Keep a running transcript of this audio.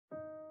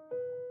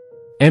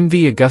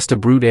MV Agusta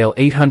Brutale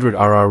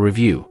 800RR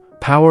Review,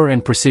 Power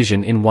and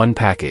Precision in One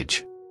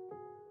Package.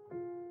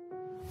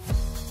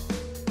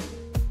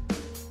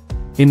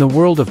 In the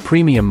world of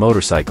premium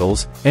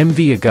motorcycles,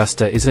 MV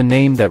Agusta is a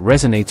name that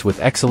resonates with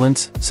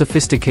excellence,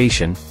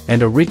 sophistication,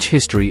 and a rich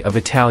history of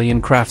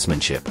Italian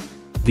craftsmanship.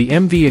 The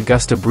MV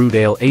Agusta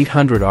Brutale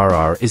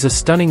 800RR is a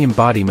stunning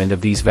embodiment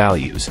of these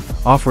values,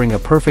 offering a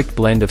perfect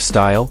blend of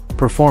style,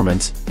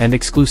 performance, and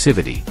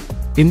exclusivity.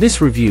 In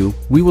this review,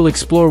 we will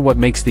explore what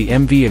makes the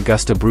MV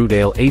Agusta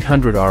Brutale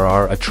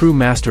 800RR a true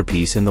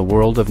masterpiece in the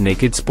world of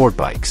naked sport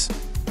bikes.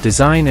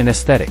 Design and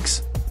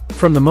aesthetics.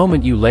 From the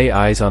moment you lay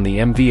eyes on the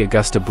MV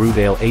Agusta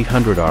Brutale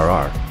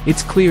 800RR,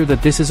 it's clear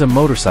that this is a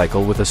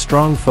motorcycle with a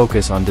strong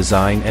focus on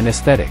design and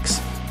aesthetics.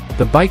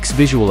 The bike's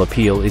visual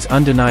appeal is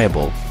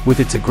undeniable, with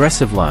its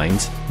aggressive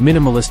lines,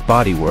 minimalist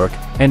bodywork,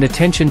 and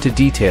attention to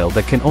detail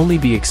that can only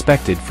be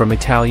expected from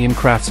Italian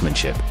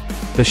craftsmanship.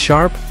 The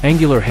sharp,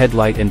 angular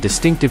headlight and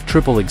distinctive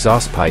triple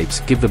exhaust pipes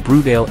give the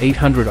Brutale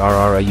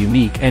 800RR a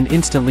unique and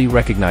instantly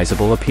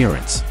recognizable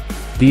appearance.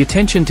 The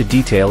attention to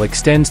detail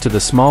extends to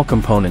the small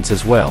components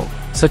as well,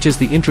 such as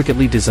the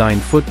intricately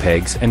designed foot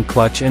pegs and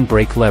clutch and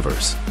brake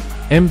levers.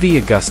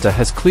 MV Agusta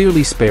has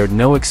clearly spared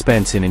no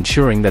expense in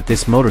ensuring that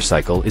this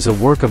motorcycle is a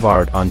work of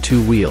art on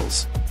two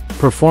wheels.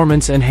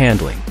 Performance and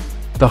handling.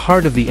 The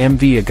heart of the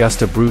MV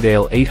Agusta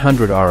Brutale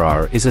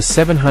 800RR is a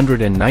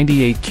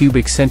 798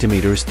 cubic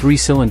centimeters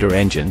 3-cylinder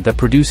engine that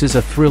produces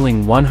a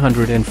thrilling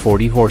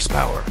 140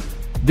 horsepower.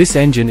 This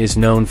engine is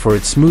known for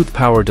its smooth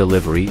power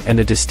delivery and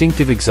a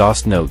distinctive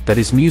exhaust note that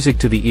is music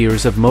to the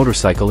ears of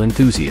motorcycle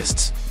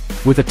enthusiasts.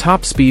 With a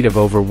top speed of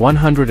over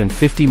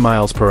 150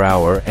 miles per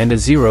hour and a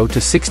 0 to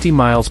 60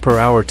 miles per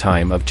hour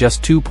time of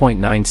just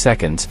 2.9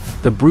 seconds,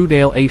 the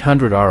Brutale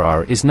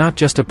 800RR is not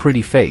just a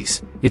pretty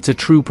face, it's a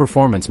true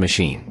performance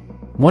machine.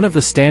 One of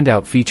the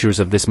standout features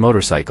of this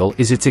motorcycle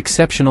is its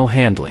exceptional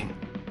handling.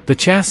 The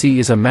chassis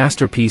is a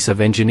masterpiece of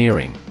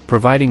engineering,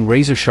 providing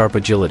razor-sharp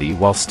agility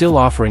while still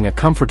offering a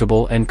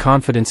comfortable and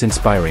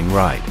confidence-inspiring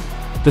ride.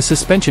 The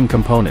suspension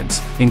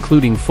components,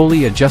 including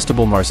fully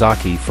adjustable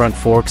Marzocchi front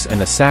forks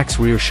and a Sachs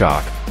rear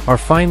shock, are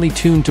finely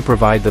tuned to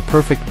provide the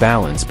perfect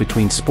balance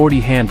between sporty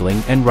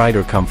handling and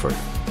rider comfort.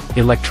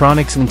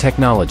 Electronics and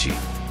technology.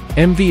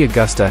 MV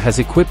Agusta has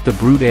equipped the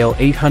Brutale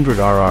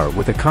 800RR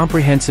with a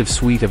comprehensive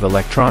suite of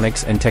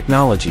electronics and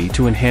technology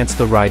to enhance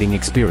the riding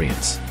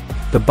experience.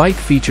 The bike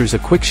features a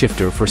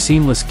quickshifter for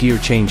seamless gear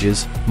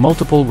changes,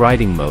 multiple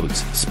riding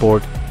modes,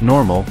 sport,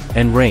 normal,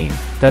 and rain,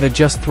 that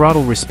adjust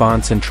throttle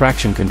response and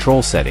traction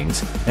control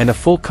settings, and a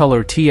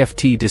full-color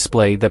TFT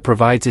display that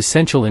provides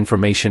essential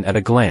information at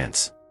a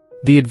glance.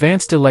 The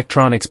advanced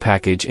electronics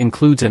package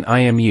includes an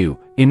IMU,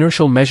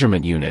 inertial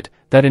measurement unit,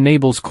 that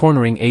enables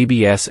cornering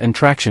ABS and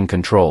traction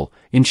control,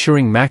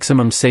 ensuring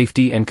maximum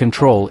safety and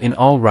control in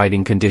all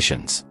riding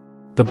conditions.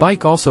 The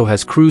bike also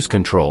has cruise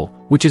control,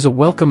 which is a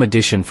welcome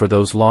addition for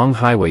those long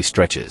highway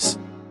stretches.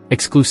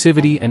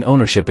 Exclusivity and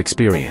ownership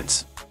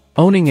experience.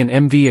 Owning an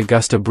MV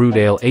Agusta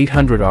Brutale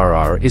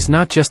 800RR is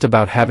not just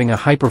about having a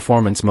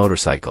high-performance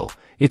motorcycle,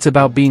 it's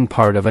about being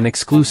part of an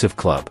exclusive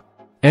club.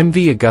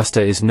 MV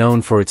Agusta is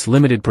known for its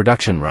limited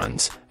production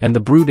runs, and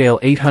the Brutale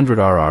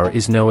 800RR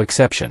is no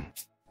exception.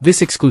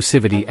 This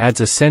exclusivity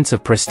adds a sense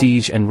of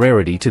prestige and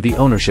rarity to the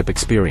ownership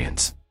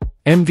experience.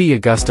 MV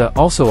Agusta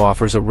also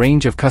offers a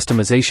range of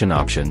customization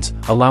options,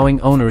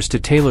 allowing owners to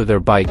tailor their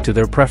bike to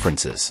their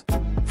preferences.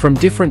 From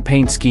different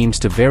paint schemes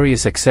to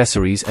various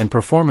accessories and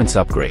performance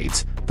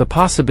upgrades, the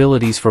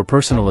possibilities for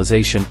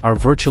personalization are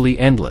virtually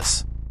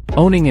endless.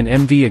 Owning an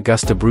MV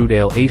Agusta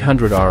Brutale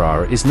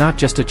 800RR is not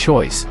just a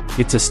choice,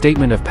 it's a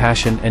statement of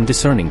passion and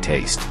discerning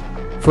taste.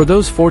 For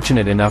those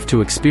fortunate enough to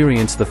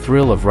experience the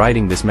thrill of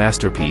riding this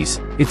masterpiece,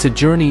 it's a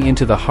journey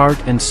into the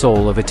heart and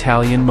soul of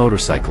Italian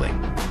motorcycling.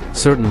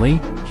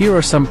 Certainly, here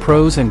are some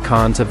pros and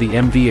cons of the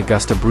MV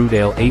Agusta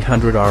Brutale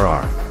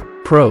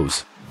 800RR.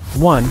 Pros.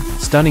 1.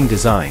 Stunning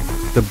design.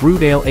 The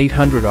Brutale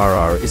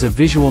 800RR is a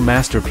visual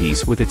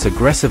masterpiece with its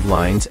aggressive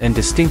lines and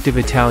distinctive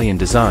Italian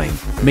design,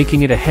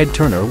 making it a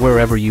head-turner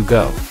wherever you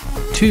go.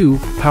 2.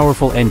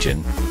 Powerful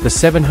engine. The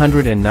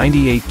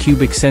 798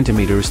 cubic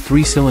centimeters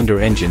 3-cylinder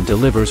engine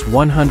delivers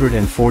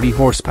 140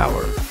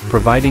 horsepower,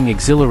 providing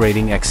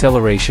exhilarating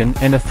acceleration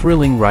and a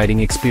thrilling riding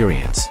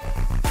experience.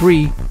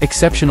 3.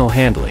 Exceptional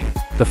handling.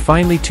 The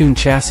finely tuned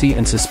chassis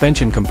and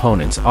suspension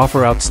components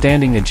offer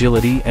outstanding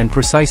agility and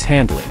precise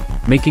handling,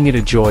 making it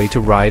a joy to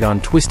ride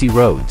on twisty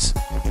roads.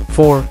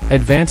 4.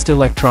 Advanced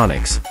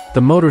electronics.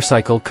 The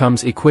motorcycle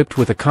comes equipped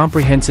with a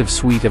comprehensive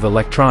suite of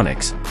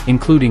electronics,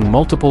 including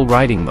multiple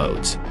riding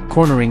modes,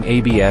 cornering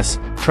ABS,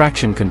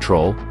 traction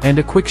control, and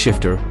a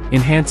quickshifter,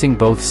 enhancing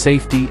both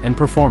safety and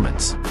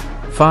performance.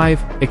 5.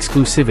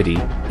 Exclusivity.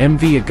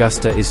 MV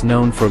Agusta is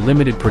known for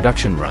limited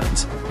production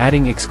runs,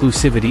 adding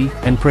exclusivity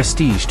and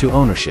prestige to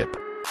ownership.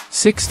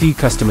 6D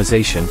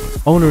customization.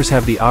 Owners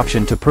have the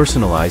option to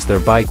personalize their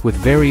bike with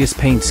various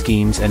paint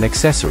schemes and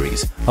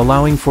accessories,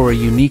 allowing for a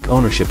unique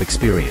ownership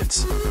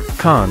experience.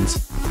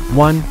 Cons.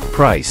 1.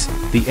 Price.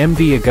 The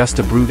MV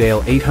Agusta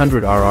Brutale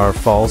 800RR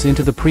falls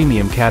into the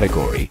premium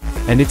category,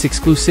 and its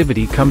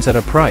exclusivity comes at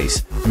a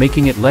price,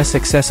 making it less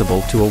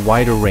accessible to a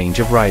wider range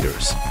of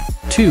riders.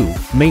 2.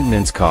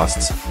 Maintenance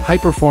costs.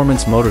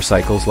 High-performance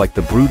motorcycles like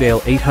the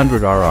Brutale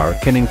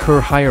 800RR can incur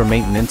higher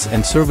maintenance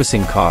and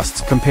servicing costs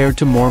compared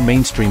to more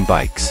mainstream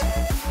bikes.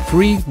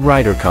 3.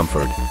 Rider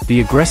comfort. The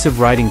aggressive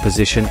riding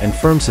position and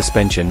firm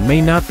suspension may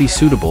not be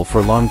suitable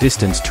for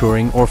long-distance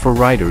touring or for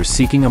riders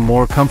seeking a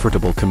more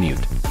comfortable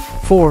commute.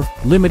 4.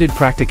 Limited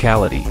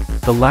practicality.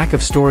 The lack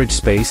of storage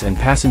space and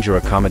passenger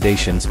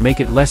accommodations make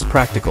it less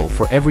practical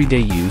for everyday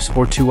use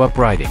or two-up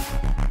riding.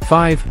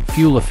 5.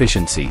 Fuel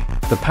efficiency.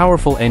 The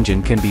powerful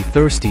engine can be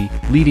thirsty,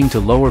 leading to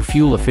lower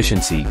fuel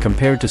efficiency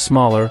compared to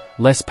smaller,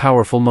 less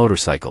powerful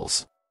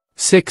motorcycles.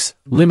 6.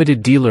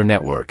 Limited dealer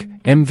network.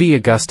 MV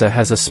Agusta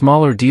has a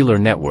smaller dealer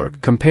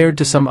network compared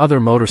to some other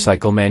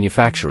motorcycle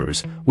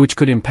manufacturers, which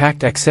could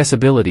impact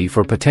accessibility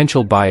for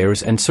potential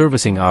buyers and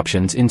servicing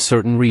options in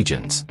certain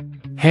regions.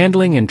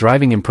 Handling and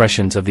driving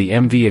impressions of the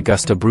MV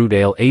Agusta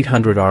Brutale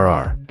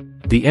 800RR.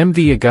 The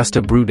MV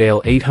Agusta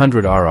Brutale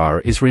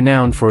 800RR is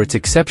renowned for its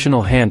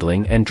exceptional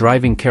handling and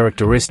driving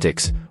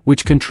characteristics,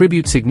 which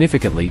contribute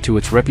significantly to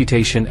its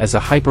reputation as a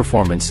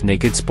high-performance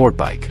naked sport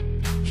bike.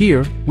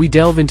 Here, we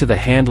delve into the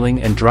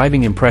handling and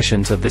driving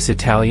impressions of this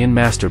Italian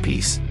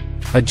masterpiece.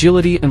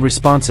 Agility and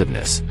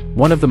responsiveness.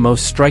 One of the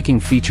most striking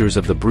features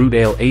of the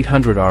Brutale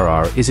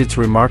 800RR is its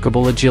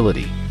remarkable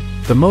agility.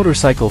 The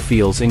motorcycle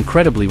feels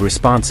incredibly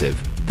responsive,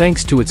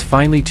 thanks to its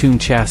finely tuned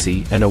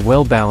chassis and a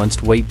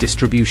well-balanced weight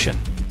distribution.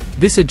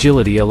 This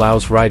agility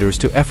allows riders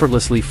to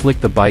effortlessly flick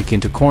the bike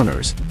into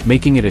corners,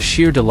 making it a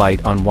sheer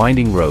delight on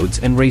winding roads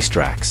and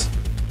racetracks.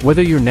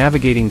 Whether you're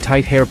navigating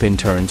tight hairpin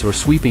turns or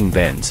sweeping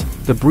bends,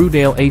 the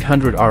Brutale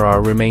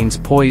 800RR remains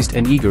poised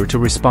and eager to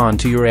respond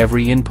to your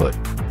every input.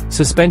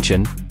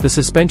 Suspension. The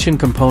suspension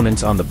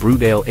components on the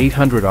Brutale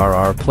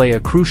 800RR play a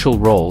crucial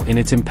role in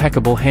its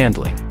impeccable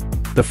handling.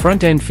 The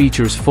front end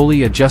features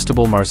fully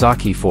adjustable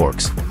Marzocchi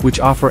forks, which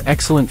offer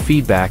excellent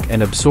feedback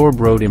and absorb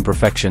road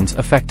imperfections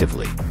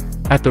effectively.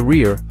 At the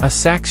rear, a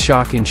Sachs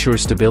shock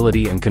ensures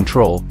stability and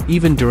control,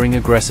 even during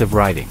aggressive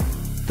riding.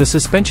 The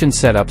suspension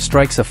setup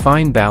strikes a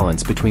fine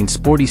balance between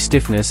sporty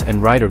stiffness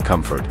and rider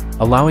comfort,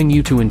 allowing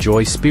you to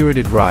enjoy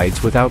spirited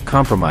rides without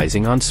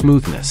compromising on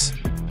smoothness.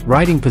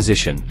 Riding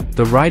position.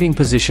 The riding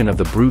position of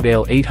the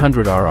Brutale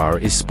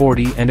 800RR is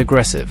sporty and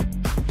aggressive.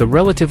 The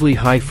relatively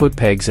high foot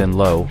pegs and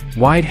low,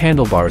 wide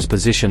handlebars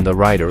position the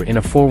rider in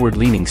a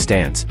forward-leaning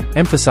stance,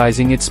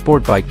 emphasizing its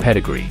sport bike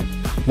pedigree.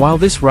 While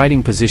this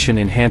riding position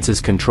enhances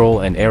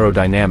control and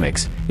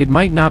aerodynamics, it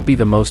might not be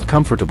the most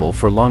comfortable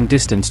for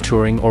long-distance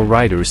touring or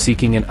riders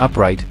seeking an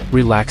upright,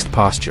 relaxed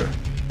posture.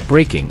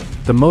 Braking.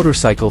 The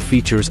motorcycle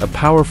features a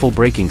powerful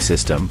braking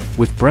system,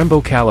 with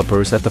Brembo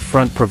calipers at the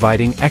front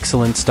providing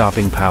excellent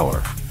stopping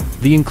power.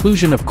 The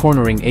inclusion of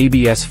cornering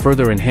ABS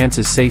further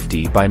enhances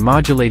safety by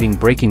modulating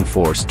braking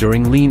force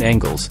during lean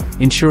angles,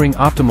 ensuring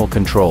optimal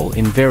control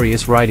in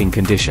various riding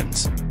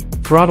conditions.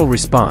 Throttle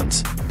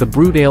response. The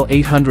Brutale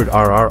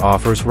 800RR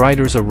offers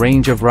riders a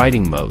range of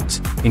riding modes,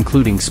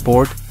 including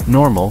Sport,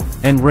 Normal,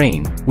 and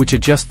Rain, which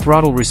adjust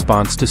throttle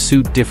response to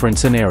suit different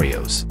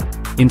scenarios.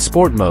 In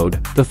Sport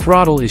mode, the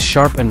throttle is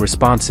sharp and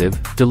responsive,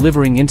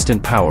 delivering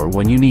instant power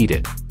when you need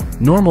it.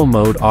 Normal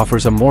mode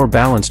offers a more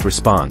balanced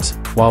response,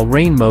 while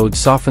Rain mode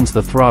softens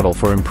the throttle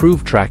for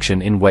improved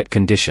traction in wet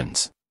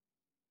conditions.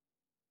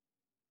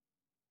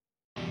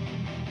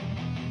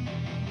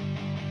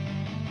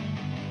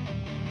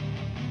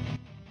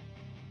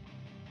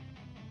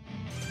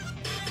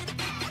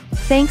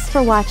 Thanks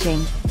for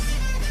watching.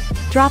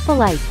 Drop a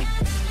like,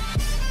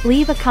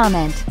 leave a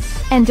comment,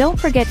 and don't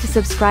forget to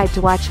subscribe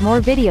to watch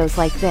more videos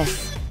like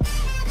this.